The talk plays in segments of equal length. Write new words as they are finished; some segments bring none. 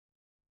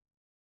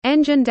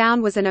Engine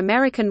Down was an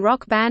American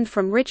rock band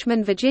from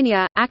Richmond,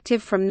 Virginia,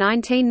 active from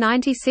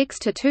 1996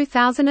 to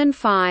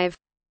 2005.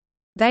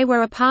 They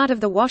were a part of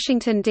the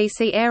Washington,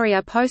 D.C.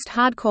 area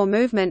post-hardcore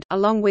movement,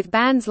 along with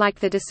bands like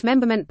The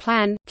Dismemberment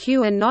Plan,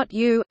 Q and Not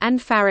You, and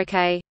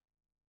Farrakhay.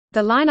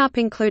 The lineup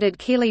included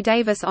Keely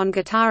Davis on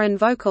guitar and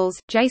vocals,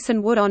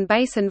 Jason Wood on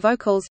bass and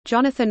vocals,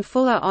 Jonathan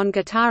Fuller on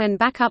guitar and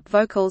backup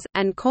vocals,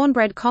 and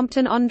Cornbread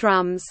Compton on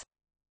drums.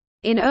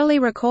 In early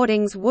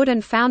recordings, Wood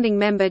and founding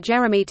member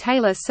Jeremy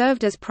Taylor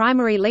served as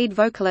primary lead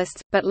vocalists,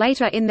 but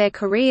later in their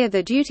career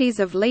the duties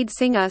of lead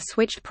singer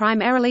switched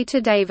primarily to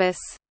Davis.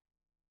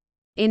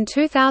 In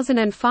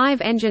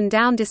 2005 Engine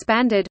Down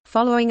disbanded,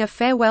 following a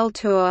farewell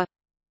tour.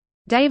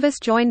 Davis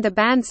joined the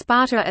band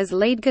Sparta as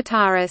lead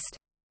guitarist.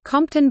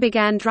 Compton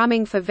began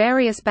drumming for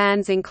various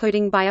bands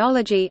including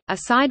Biology, a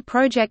side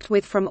project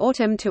with From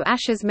Autumn to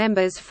Ashes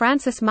members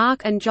Francis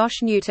Mark and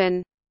Josh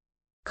Newton.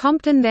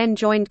 Compton then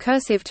joined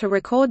Cursive to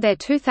record their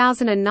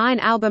 2009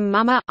 album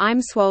Mama,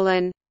 I'm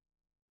Swollen.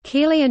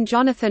 Keely and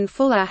Jonathan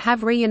Fuller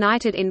have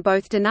reunited in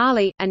both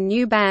Denali, and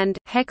new band,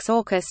 Hex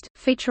Orchest,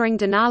 featuring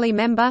Denali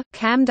member,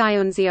 Cam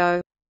Dionzio.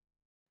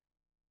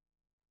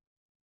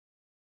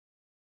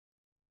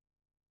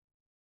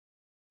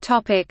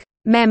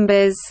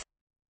 Members: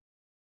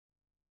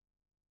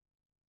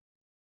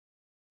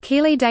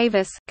 Keely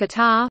Davis,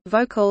 guitar,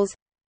 vocals;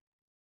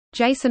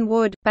 Jason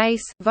Wood,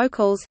 bass,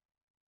 vocals;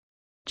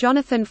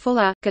 Jonathan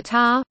Fuller,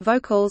 guitar,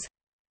 vocals;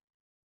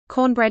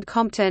 Cornbread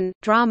Compton,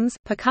 drums,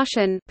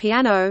 percussion,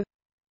 piano;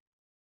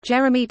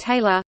 Jeremy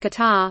Taylor,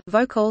 guitar,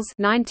 vocals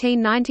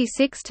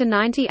 1996 to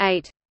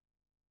 98.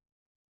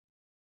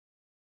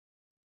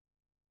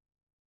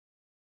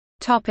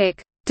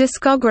 Topic: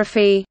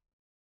 Discography.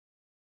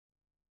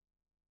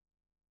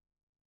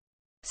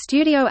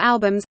 Studio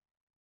albums: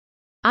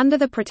 Under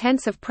the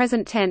Pretense of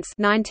Present Tense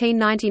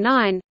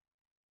 1999,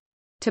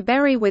 To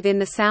Bury Within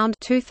the Sound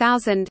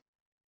 2000,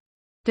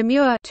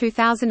 Demure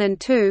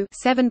 2002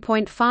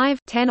 7.5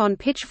 10 on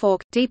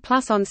Pitchfork, D+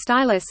 on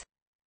Stylus,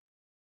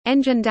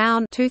 Engine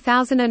Down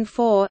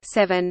 2004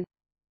 7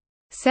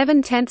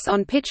 7/10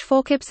 on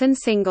Pitchfork. Ipsen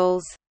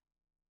singles: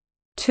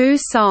 2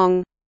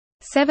 Song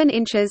 7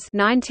 inches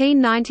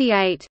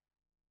 1998,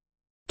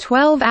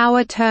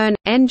 12-Hour Turn,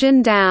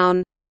 Engine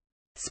Down,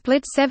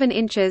 Split 7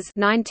 inches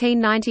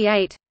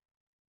 1998,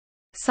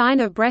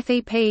 Sign of Breath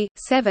EP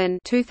 7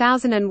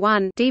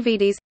 2001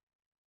 DVDs,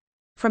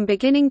 From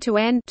Beginning to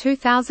End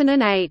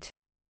 2008.